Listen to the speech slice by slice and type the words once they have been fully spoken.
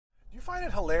find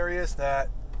it hilarious that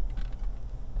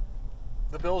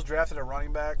the Bills drafted a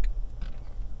running back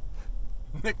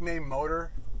nicknamed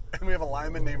Motor, and we have a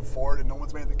lineman named Ford, and no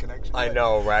one's made the connection yet? I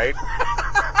know, right?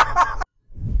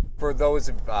 For those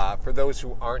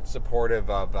who aren't supportive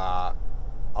of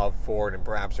Ford and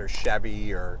perhaps are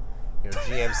Chevy or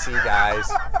GMC guys,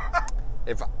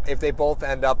 if they both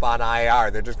end up on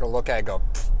IR, they're just gonna look at it and go,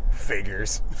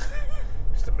 figures.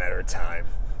 Just a matter of time.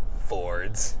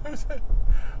 Fords.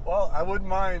 Well, I wouldn't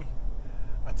mind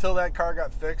until that car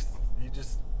got fixed.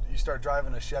 You start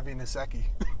driving a Chevy Niseki.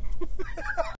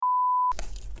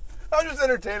 I'm just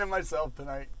entertaining myself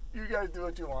tonight. You guys do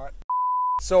what you want.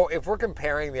 So if we're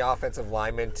comparing the offensive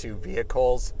linemen to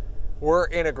vehicles, we're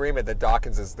in agreement that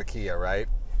Dawkins is the Kia, right?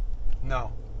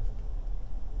 No,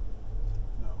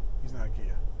 he's not a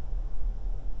Kia.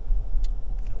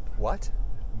 What?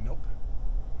 Nope.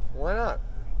 Why not?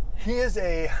 He is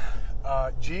a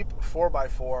Jeep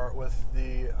 4x4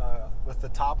 with the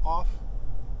top off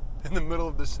in the middle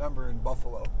of December in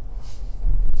Buffalo.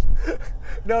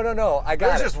 No. I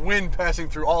got There's it. just wind passing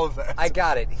through all of that. I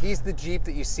got it. He's the Jeep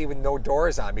that you see with no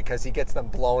doors on because he gets them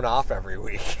blown off every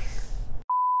week.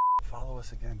 Follow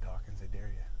us again, Dawkins. I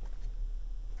dare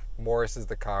you. Morris is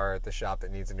the car at the shop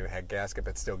that needs a new head gasket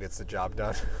but still gets the job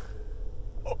done.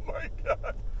 Oh my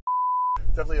God.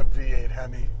 Definitely a V8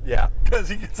 Hemi. Yeah. Because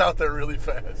he gets out there really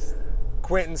fast.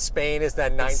 Quentin Spain is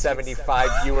that 975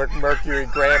 Buick Mercury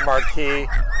Grand Marquis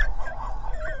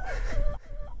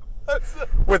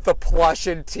with the plush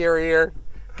interior.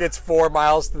 Gets 4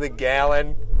 miles to the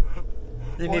gallon.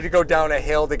 You need to go down a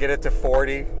hill to get it to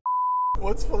 40.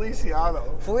 What's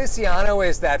Feliciano? Feliciano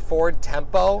is that Ford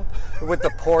Tempo with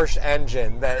the Porsche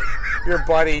engine that your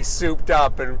buddy souped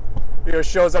up and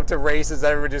shows up to races.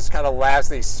 Everyone just kind of laughs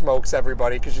and he smokes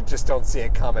everybody because you just don't see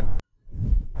it coming.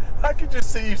 I could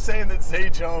just see you saying that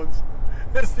Zay Jones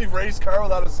is the race car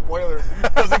without a spoiler.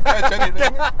 Doesn't catch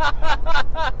anything.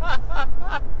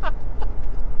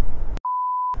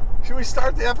 Should we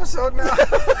start the episode now?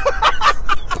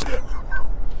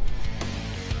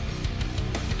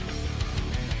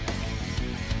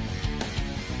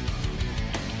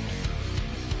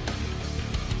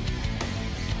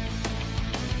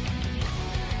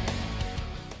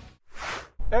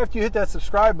 After you hit that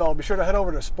subscribe bell, be sure to head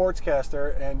over to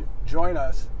Sportscaster and join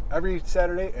us every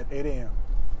Saturday at 8 a.m.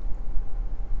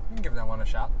 You can give that one a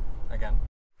shot again.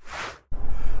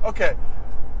 Okay,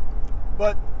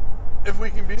 but if we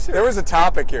can be serious, There was a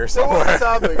topic here there somewhere. was a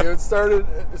topic. It started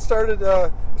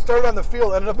on the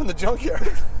field, ended up in the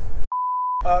junkyard.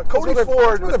 Cody Ford. That's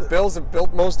where the Bills have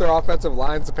built most of their offensive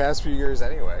lines the past few years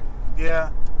anyway. Yeah.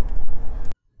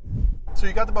 So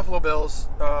you got the Buffalo Bills.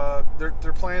 They're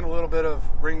playing a little bit of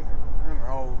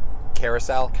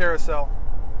Carousel? carousel.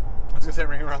 I was gonna say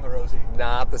ring around the rosy.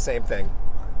 Not the same thing.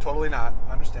 Totally not.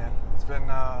 I understand. It's been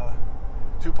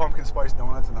 2 pumpkin spice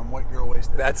donuts and I'm white girl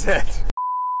wasted. That's it.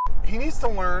 He needs to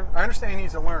learn. I understand he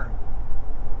needs to learn.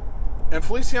 And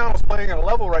Feliciano's playing at a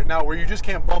level right now where you just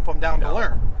can't bump him down to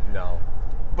learn. No.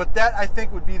 But that, I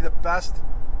think, would be the best.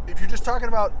 If you're just talking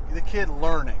about the kid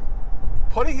learning,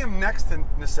 putting him next to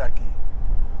Niseki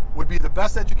would be the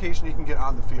best education you can get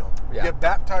on the field. Yeah. Get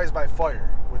baptized by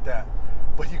fire with that.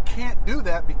 But you can't do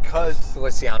that because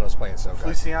Feliciano's playing so good.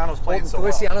 Feliciano's playing so well.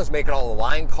 Feliciano's making all the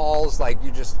line calls.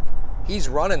 He's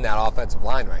running that offensive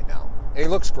line right now. And he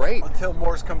looks great. Until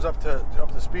Morris comes up to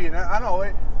speed. And I know.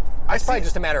 It's probably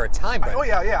just a matter of time. But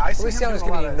I see Feliciano's him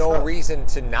doing a lot giving of you no stuff. reason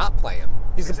to not play him.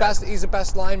 He's Exactly. the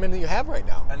best lineman that you have right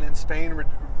now. And then Spain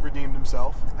redeemed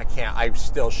himself. I'm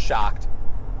still shocked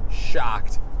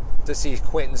to see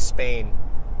Quentin Spain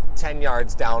 10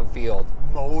 yards downfield.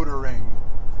 Motoring.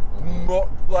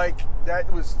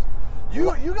 That was... You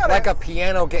got like a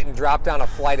piano getting dropped down a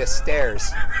flight of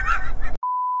stairs.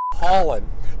 Hauling.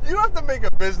 You have to make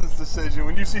a business decision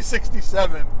when you see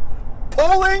 67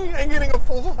 pulling and getting a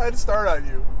full head start on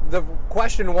you. The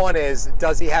question 1 is,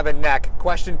 does he have a neck?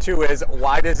 Question 2 is,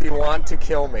 why does he want to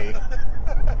kill me?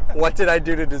 What did I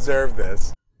do to deserve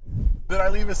this? Did I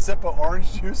leave a sip of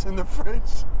orange juice in the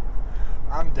fridge?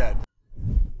 I'm dead.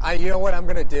 You know what I'm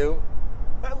going to do?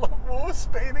 What was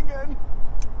Spain again?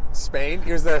 Spain?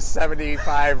 Here's the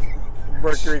 75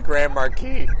 Mercury Grand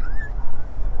Marquis.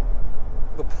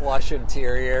 The plush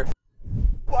interior.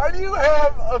 Why do you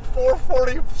have a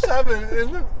 447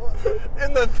 in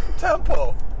the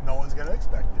tempo? No one's going to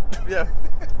expect it. Yeah.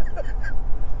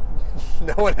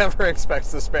 No one ever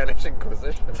expects the Spanish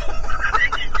Inquisition.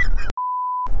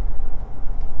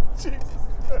 Jesus.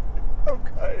 I'm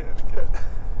crying.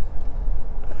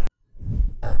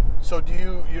 So do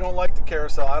you don't like the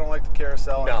carousel? I don't like the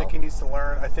carousel. No. I think he needs to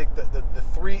learn. I think that the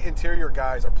three interior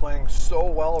guys are playing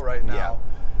so well right now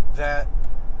that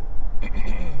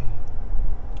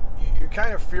you're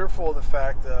kind of fearful of the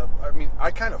fact that, I mean,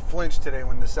 I kind of flinched today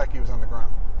when Niseki was on the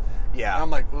ground. Yeah. And I'm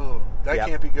like, ooh, that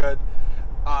can't be good.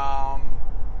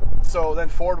 So then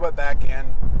Ford went back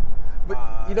in.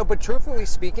 But but truthfully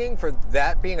speaking, for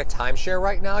that being a timeshare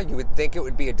right now, you would think it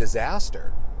would be a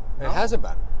disaster. No. It hasn't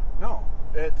been. No,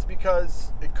 it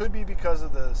could be because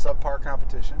of the subpar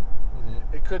competition.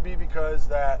 Mm-hmm. It could be because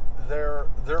that they're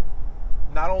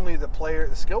not only the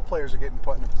skilled players are getting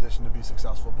put in a position to be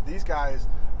successful, but these guys,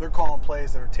 they're calling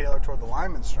plays that are tailored toward the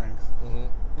lineman's strength.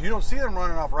 Mm-hmm. You don't see them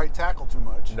running off right tackle too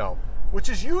much. No. Which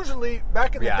is usually,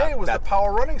 back in the day, was the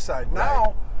power running side.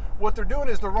 Now, what they're doing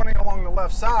is they're running along the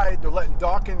left side. They're letting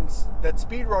Dawkins, that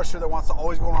speed rusher that wants to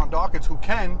always go around Dawkins, who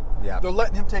can, they're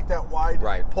letting him take that wide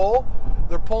pull.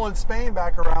 They're pulling Spain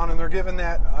back around, and they're giving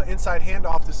that inside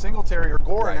handoff to Singletary or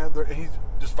Gore, and he's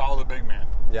just follow the big man.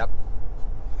 Yep.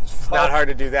 Not hard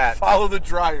to do that. Follow the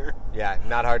dryer. Yeah,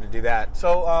 not hard to do that.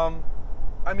 So,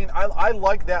 I mean, I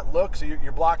like that look. So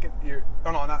you're blocking.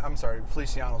 I'm sorry.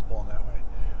 Feliciano's pulling that way.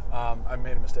 I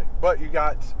made a mistake. But you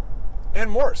got, and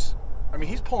Morse. I mean,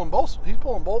 he's pulling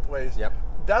both ways. Yep.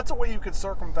 That's a way you could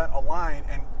circumvent a line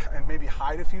and maybe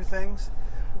hide a few things,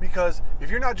 because if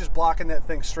you're not just blocking that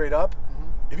thing straight up,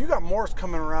 if you got Morse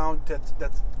coming around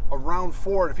that's around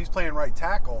Ford, if he's playing right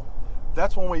tackle,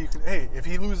 that's one way you can. Hey, if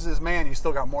he loses his man, you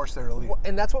still got Morse there to lead. Well,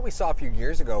 and that's what we saw a few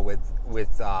years ago with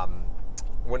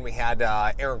when we had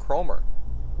Aaron Cromer,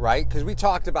 right? Because we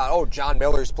talked about, John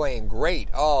Miller's playing great.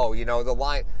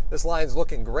 This line's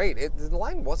looking great.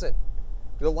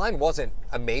 The line wasn't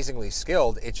amazingly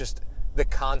skilled. It's just the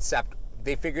concept.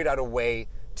 They figured out a way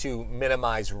to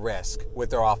minimize risk with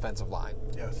their offensive line.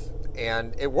 Yes.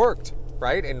 And it worked,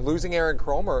 right? And losing Aaron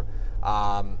Cromer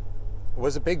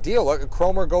was a big deal. Look,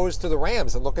 Cromer goes to the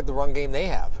Rams, and look at the run game they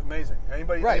have. Amazing.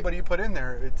 Anybody you put in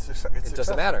there, it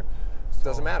doesn't matter. It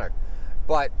doesn't matter.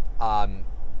 But,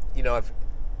 if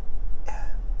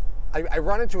I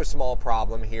run into a small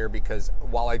problem here, because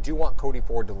while I do want Cody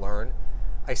Ford to learn,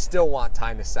 I still want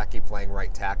Ty Niseki playing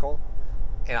right tackle,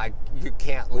 and you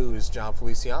can't lose John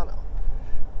Feliciano.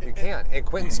 You can't. And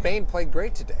Quentin Spain played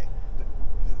great today.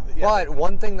 Yeah. But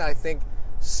one thing that I think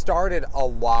started a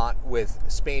lot with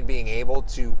Spain being able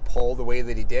to pull the way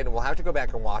that he did, and we'll have to go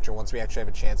back and watch it once we actually have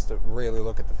a chance to really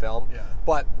look at the film. Yeah.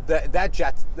 But that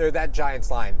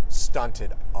Giants line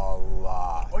stunted a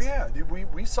lot. Oh yeah,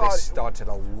 we saw it. Stunted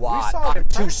a lot. We saw it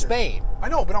to Spain. I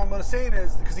know, but what I'm going to say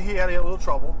is because he had a little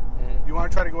trouble. Mm-hmm. You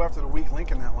want to try to go after the weak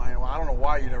link in that line. Well, I don't know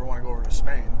why you'd ever want to go over to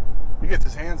Spain. He gets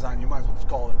his hands on you, might as well just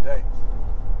call it a day.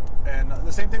 And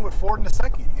the same thing with Ford and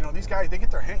Niseki. These guys, they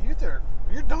get their hand. You're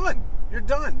done. You're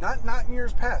done. Not in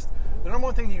years past. The number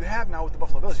one thing you have now with the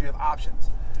Buffalo Bills, you have options.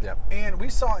 Yep. And we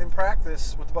saw in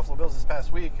practice with the Buffalo Bills this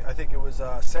past week, I think it was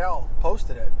Sal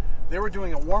posted it. They were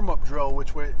doing a warm-up drill,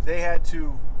 which they had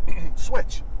to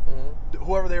switch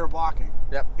whoever they were blocking.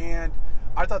 Yep. And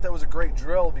I thought that was a great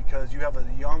drill because you have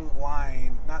a young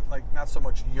line, not so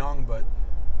much young, but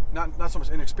not so much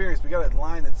inexperienced. We got a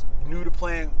line that's new to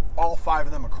playing all five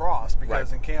of them across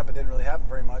because in camp it didn't really happen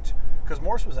very much because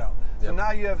Morse was out. Yep. So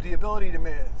now you have the ability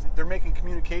they're making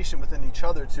communication within each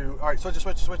other to, all right, switch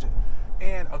it.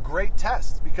 And a great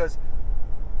test because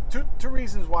two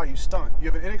reasons why you stunt.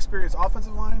 You have an inexperienced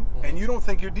offensive line and you don't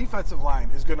think your defensive line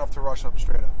is good enough to rush up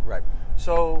straight up. Right.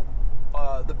 So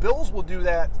the Bills will do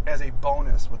that as a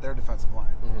bonus with their defensive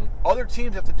line. Mm-hmm. Other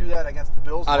teams have to do that against the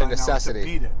Bills out line of necessity now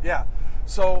to beat it. Yeah.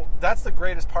 So that's the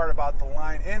greatest part about the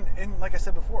line. And like I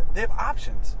said before, they have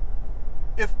options.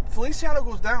 If Feliciano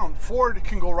goes down, Ford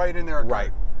can go right in there.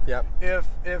 Right. Yep.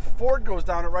 If Ford goes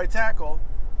down at right tackle,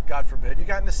 God forbid, you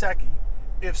got Niseki.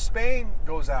 If Spain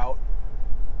goes out,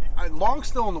 Long's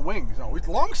still in the wings. No,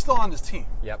 Long's still on this team.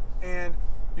 Yep. And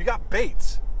you got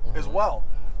Bates as well.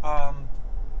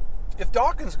 If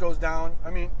Dawkins goes down,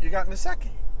 you got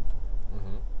Niseki.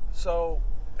 Mm-hmm. So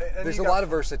there's a lot of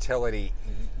versatility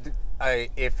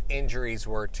if injuries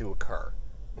were to occur,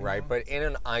 right? Mm-hmm. But in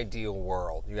an ideal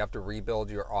world, you have to rebuild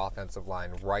your offensive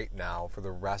line right now for the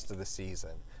rest of the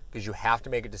season because you have to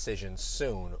make a decision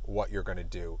soon what you're going to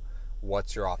do.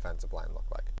 What's your offensive line look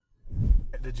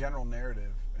like? The general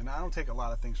narrative, and I don't take a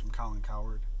lot of things from Colin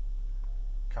Cowherd,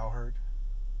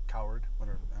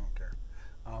 whatever, I don't care.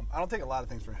 I don't take a lot of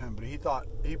things from him, but he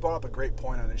brought up a great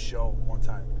point on his show one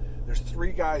time. There's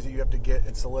three guys that you have to get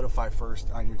and solidify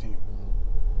first on your team.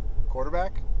 Mm-hmm.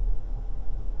 Quarterback,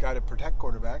 guy to protect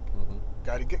quarterback,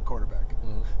 guy to get quarterback.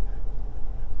 Mm-hmm.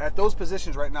 At those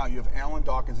positions right now, you have Allen,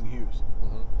 Dawkins, and Hughes.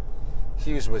 Mm-hmm.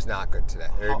 Hughes was not good today.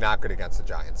 Or not good against the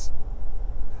Giants.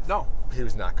 No. He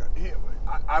was not good.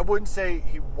 I wouldn't say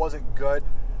he wasn't good.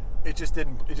 It just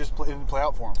didn't play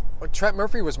out for him. Well, Trent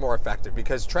Murphy was more effective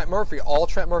because all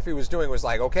Trent Murphy was doing was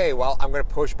like, okay, well, I'm going to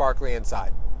push Barkley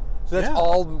inside. So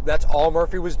that's all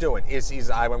Murphy was doing.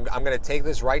 I'm going to take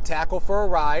this right tackle for a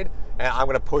ride, and I'm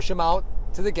going to push him out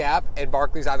to the gap, and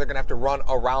Barkley's either going to have to run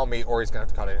around me or he's going to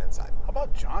have to cut it inside. How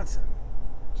about Johnson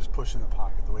just pushing the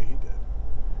pocket the way he did?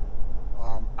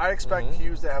 I expect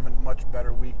Hughes to have a much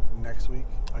better week next week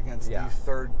against the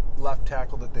third left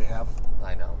tackle that they have.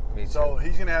 I know. Me too. So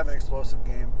he's going to have an explosive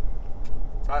game.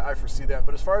 I foresee that.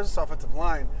 But as far as this offensive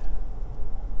line,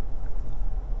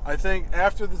 I think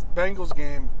after this Bengals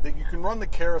game, that you can run the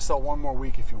carousel one more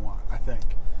week if you want, I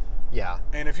think. Yeah.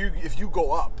 And if you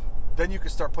go up, then you can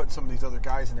start putting some of these other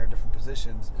guys in their different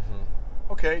positions.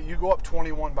 Mm-hmm. Okay, you go up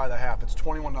 21 by the half. It's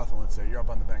 21-0, let's say. You're up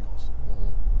on the Bengals. Mm-hmm.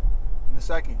 In the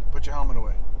second, put your helmet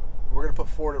away. We're going to put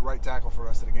Ford at right tackle for the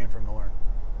rest of the game for him to learn.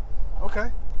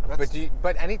 Okay.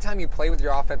 But anytime you play with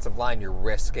your offensive line, you're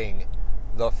risking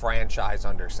the franchise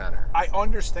under center. I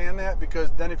understand that because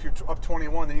then if you're up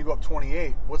 21, then you go up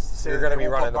 28. What's the say? You're going to be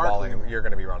running the ball in. You're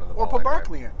going to be running the ball. Or put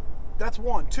Barkley in. That's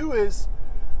one. Two is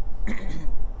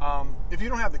if you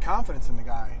don't have the confidence in the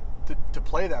guy to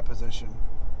play that position,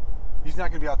 he's not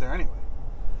going to be out there anyway.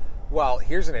 Well,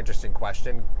 here's an interesting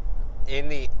question. In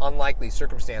the unlikely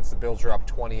circumstance the Bills are up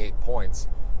 28 points,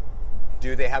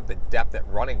 do they have the depth at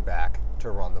running back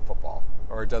to run the football?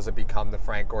 Or does it become the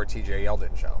Frank Gore, TJ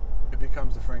Yeldon show? It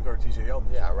becomes the Frank Gore, TJ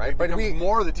Yeldon show. Yeah, right. It becomes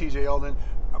more the TJ Yeldon,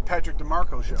 Patrick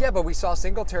DeMarco show. Yeah, but we saw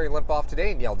Singletary limp off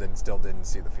today and Yeldon still didn't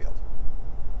see the field.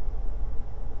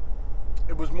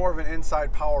 It was more of an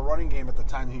inside power running game at the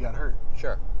time he got hurt.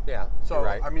 Sure. Yeah. So, you're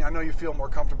right. I mean, I know you feel more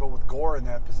comfortable with Gore in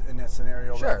that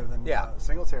scenario rather than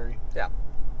Singletary. Yeah.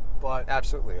 But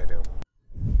absolutely, I do.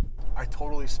 I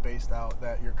totally spaced out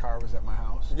that your car was at my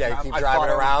house. Yeah, you keep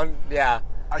driving around.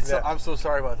 I'm so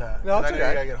sorry about that. No, it's I know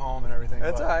you gotta get home and everything.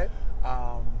 That's all right.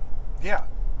 Yeah.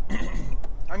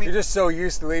 I mean, you're just so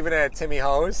used to leaving it at Timmy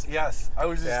Ho's. Yes, I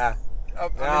was just. I'm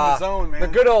in the zone, man. The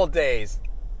good old days.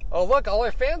 Oh, look, all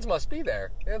our fans must be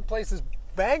there. The place is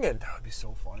banging. That would be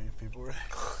so funny if people were.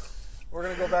 We're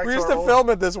gonna go back. We used to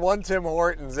film at this one Tim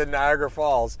Hortons in Niagara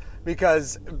Falls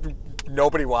because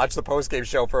nobody watched the postgame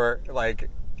show for like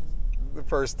the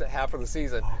first half of the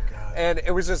season. Oh, God. And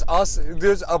it was just us.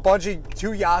 There's a bunch of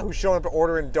two Yahoos showing up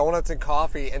ordering donuts and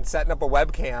coffee and setting up a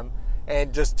webcam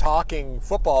and just talking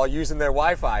football using their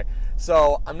Wi-Fi.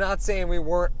 So I'm not saying we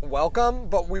weren't welcome,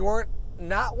 but we weren't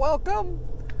not welcome.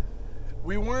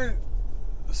 We weren't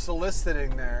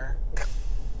soliciting there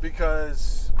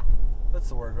because that's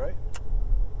the word, right?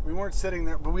 We weren't sitting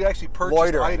there, but we actually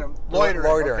purchased items. Loitering.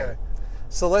 Okay.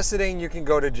 Soliciting, you can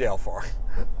go to jail for.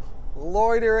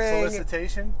 Loitering.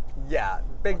 Solicitation? Yeah,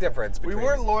 big difference. We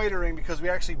weren't loitering because we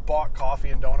actually bought coffee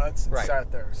and donuts and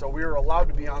sat there. So we were allowed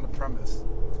to be on the premise.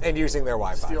 And using their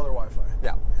Wi-Fi. Steal their Wi-Fi.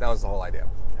 Yeah, that was the whole idea.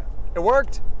 Yeah. It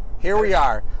worked. Here we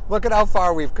are. Look at how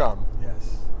far we've come.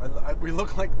 Yes. We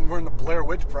look like we're in the Blair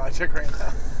Witch Project right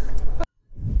now.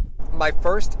 My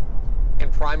first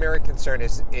and primary concern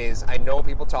is I know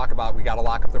people talk about we got to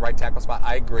lock up the right tackle spot.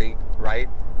 I agree, right?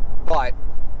 But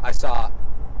I saw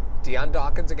Deion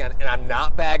Dawkins again, and I'm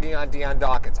not bagging on Deion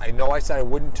Dawkins. I know I said I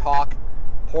wouldn't talk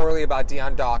poorly about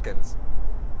Deion Dawkins.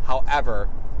 However,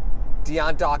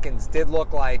 Deion Dawkins did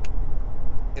look like,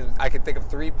 I could think of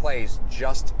 3 plays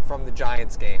just from the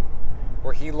Giants game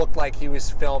where he looked like he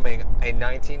was filming a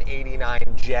 1989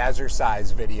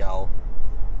 Jazzercise video,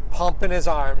 pumping his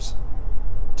arms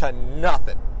to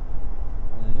nothing.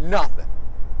 Nothing.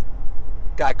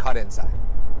 Guy cut inside.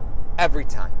 Every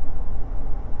time.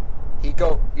 He'd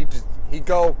go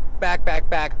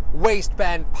back, waist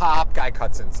bend, pop, guy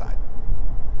cuts inside.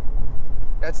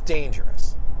 That's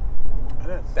dangerous. It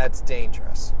is. That's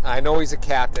dangerous. I know he's a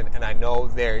captain, and I know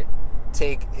they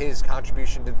take his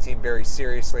contribution to the team very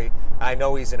seriously. I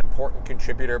know he's an important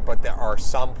contributor, but there are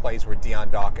some plays where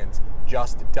Deion Dawkins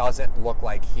just doesn't look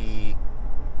like he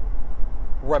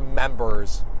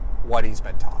remembers what he's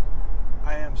been taught.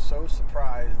 I am so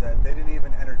surprised that they didn't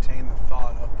even entertain the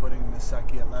thought of putting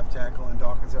Nsekhe at left tackle and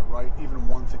Dawkins at right, even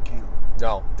once at camp.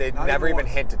 No, they never even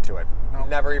hinted to it. No,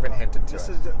 never even hinted to it.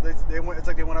 It's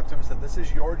like they went up to him and said, "This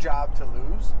is your job to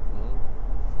lose."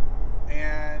 Mm-hmm.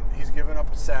 And he's given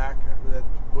up a sack that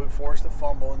would force the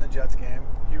fumble in the Jets game.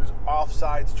 He was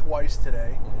offsides twice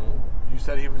today. Mm-hmm. You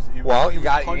said he was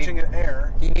punching in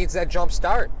air. He needs that jump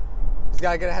start. He's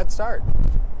got to get a head start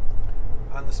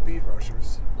on the speed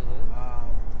rushers.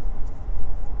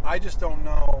 I just don't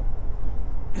know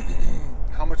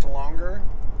how much longer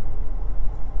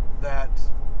that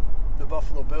the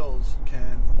Buffalo Bills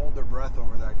can hold their breath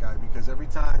over that guy, because every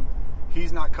time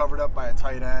he's not covered up by a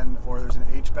tight end, or there's an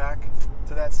H-back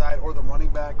to that side, or the running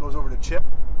back goes over to Chip,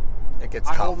 It gets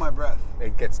I tough. hold my breath.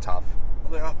 It gets tough.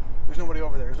 I'm like, oh, there's nobody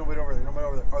over there. There's nobody over there. Nobody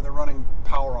over there. Or they're running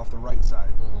power off the right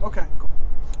side. Okay, cool.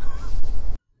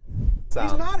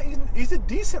 He's a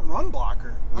decent run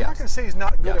blocker. I'm Yes. not going to say he's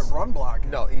not good Yes. at run blocking.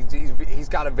 No, he's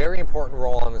got a very important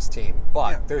role on this team,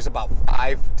 but Yeah. there's about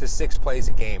 5 to 6 plays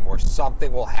a game where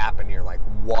something will happen. You're like,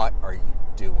 what are you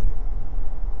doing?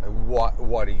 Like,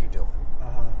 what are you doing?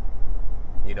 Uh-huh.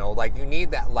 You know, like you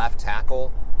need that left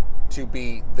tackle to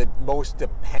be the most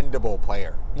dependable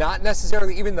player, not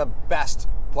necessarily even the best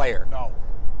player. No.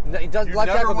 No, he does. You Left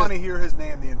never tackle want to does- hear his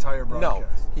name the entire No,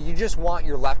 broadcast. you just want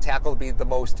your left tackle to be the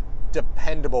most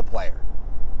dependable player.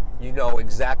 You know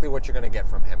exactly what you're going to get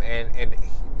from him,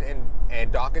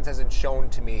 and Dawkins hasn't shown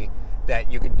to me that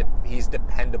he's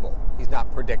dependable. He's not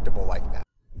predictable like that.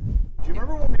 Do you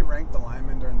remember when we ranked the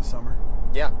linemen during the summer?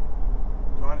 Yeah,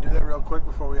 You want to do that real quick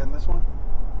before we end this one?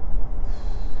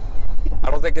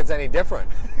 I don't think it's any different.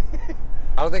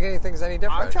 I don't think anything's any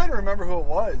different. I'm trying to remember who it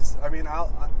was. I mean,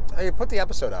 Hey, put the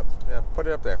episode up. Yeah, put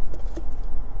it up there.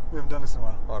 we haven't done this in a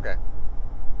while. Okay.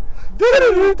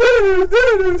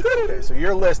 Okay, so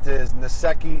your list is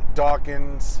Nasecki,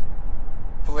 Dawkins,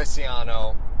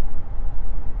 Feliciano,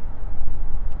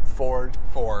 Ford,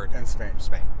 and Spain.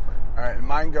 Spain. All right, and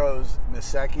mine goes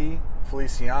Nasecki,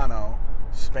 Feliciano,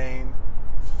 Spain,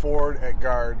 Ford at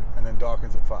guard, and then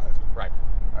Dawkins at 5. Right.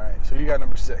 All right, so you got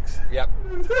number 6. Yep.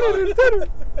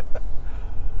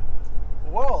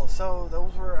 Well, so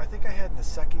those were, I think I had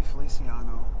Nasecki,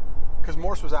 Feliciano, because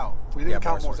Morse was out. We didn't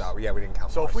count Morse was out. Yeah, we didn't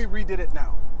count So Morse. if we redid it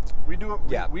now, we do it.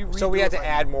 Yeah. We So we redo had it to right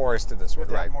add now. Morris to this We one,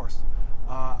 had to add right? Morse.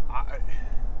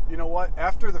 You know what?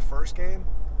 After the first game,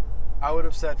 I would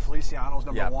have said Feliciano's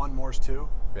number Yep. 1, Morse 2.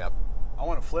 Yep. I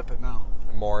want to flip it now.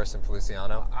 Morris and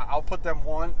Feliciano. I'll put them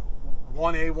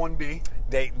 1A, 1B.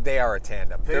 They are a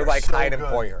tandem. They're are like so Hyde and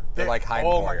good. Poyer. They're like Hyde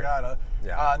and Oh Poyer. my God.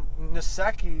 Yeah.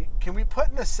 Nasecki, can we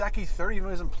put Nasecki 30 even though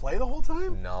he doesn't play the whole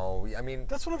time? No, I mean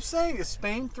That's what I'm saying. Is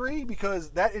Spain 3?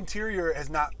 Because that interior has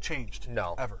not changed.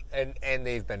 no. Ever. And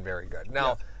they've been very good.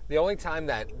 Now, Yeah. the only time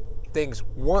that things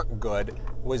weren't good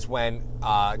was when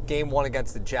game 1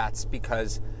 against the Jets,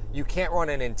 because you can't run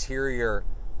an interior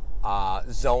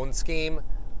zone scheme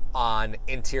on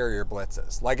interior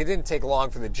blitzes. Like, it didn't take long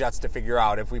for the Jets to figure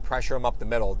out if we pressure them up the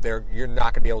middle, you're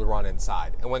not going to be able to run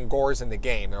inside. And when Gore's in the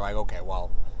game, they're like, okay,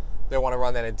 well, they want to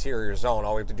run that interior zone.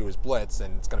 All we have to do is blitz,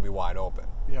 and it's going to be wide open.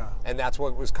 Yeah. And that's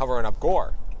what was covering up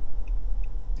Gore.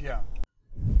 Yeah.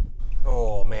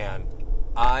 Oh, man.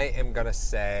 I am going to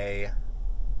say...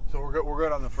 So we're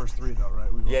good on the first 3 though,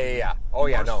 right? We Yeah. Oh,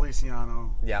 yeah, Morse, no.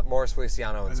 Feliciano. Yeah, Morris,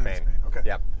 Feliciano, and And then Spain. Spain. Okay.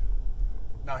 Yep.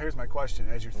 Now here's my question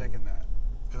as you're thinking that,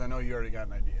 because I know you already got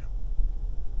an idea.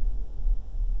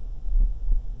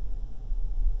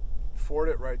 Ford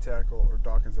at right tackle or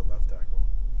Dawkins at left tackle?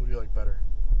 Who do you like better?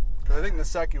 Because I think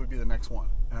Nasecki would be the next one,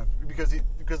 because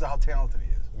of how talented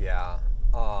he is. Yeah.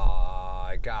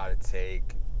 I got to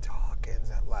take Dawkins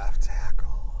at left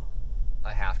tackle.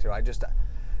 I have to.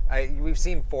 We've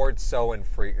seen Ford so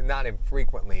not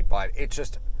infrequently, but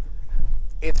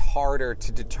it's harder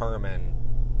to determine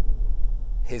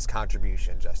his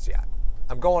contribution just yet.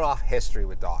 I'm going off history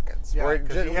with Dawkins. Yeah, We're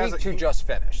 'cause he has week 2 he- just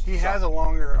finished. He so- has a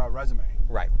longer resume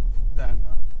Right. than.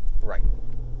 Right.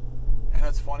 And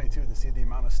that's funny too to see the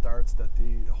amount of starts that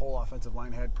the whole offensive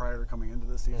line had prior to coming into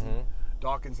this season. Mm-hmm.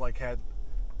 Dawkins had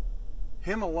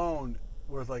him alone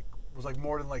was like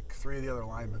more than 3 of the other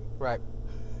linemen. Right.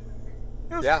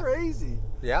 It was Yeah. crazy.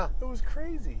 Yeah. It was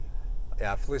crazy.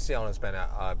 Yeah, Feliciano's been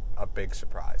a big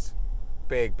surprise.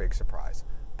 Big surprise.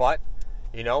 But,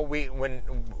 when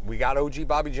we got OG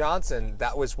Bobby Johnson,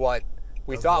 that was what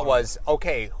we thought was,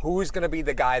 okay, who's going to be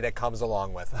the guy that comes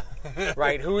along with him?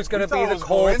 Right? Who's going to thought be it the was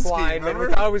Colts Lewinsky, lineman?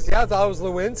 remember? I thought it was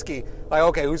Lewinsky. Like,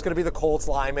 okay, who's going to be the Colts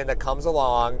lineman that comes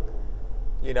along?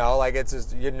 It's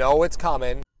just, it's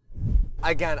coming.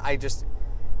 Again,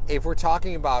 if we're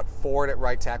talking about Ford at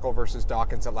right tackle versus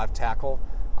Dawkins at left tackle,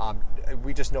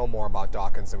 we just know more about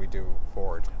Dawkins than we do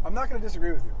Ford. I'm not going to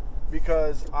disagree with you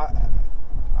because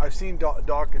I've seen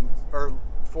Dawkins or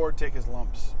Ford take his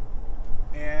lumps,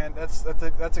 and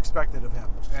that's expected of him,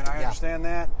 and I understand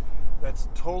that. That's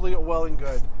totally well and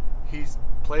good. He's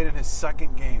played in his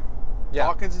 2nd game. Yeah.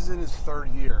 Dawkins is in his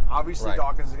 3rd year. Obviously, Right.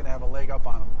 Dawkins is going to have a leg up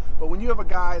on him. But when you have a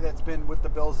guy that's been with the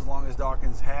Bills as long as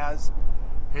Dawkins has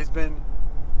been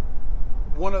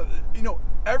one of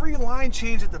every line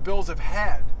change that the Bills have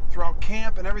had throughout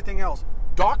camp and everything else.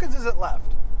 Dawkins is at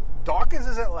left.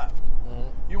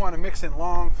 Mm-hmm. You want to mix in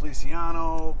Long,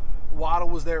 Feliciano, Waddle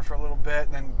was there for a little bit,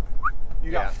 and then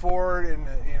you got Ford and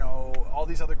all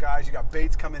these other guys. You got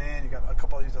Bates coming in. You got a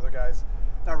couple of these other guys.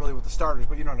 Not really with the starters,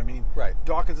 but you know what I mean. Right.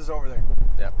 Dawkins is over there.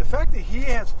 Yep. The fact that he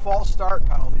has false start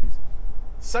penalties,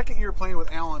 second year playing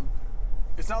with Allen,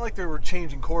 it's not like they were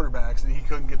changing quarterbacks and he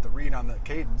couldn't get the read on the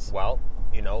cadence. Well,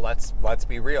 let's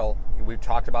be real. We've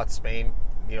talked about Spain,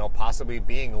 possibly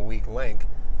being a weak link.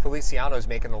 Feliciano's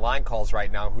making the line calls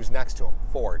right now. Who's next to him?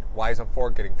 Ford. Why isn't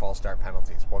Ford getting false start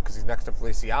penalties? Well, because he's next to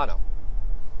Feliciano.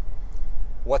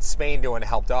 What's Spain doing to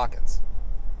help Dawkins?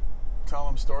 Tell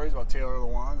him stories about Taylor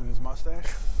Lewan and his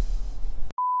mustache.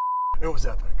 It was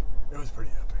epic. It was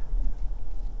pretty epic.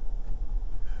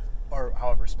 Or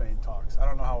however Spain talks. I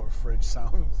don't know how a fridge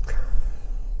sounds.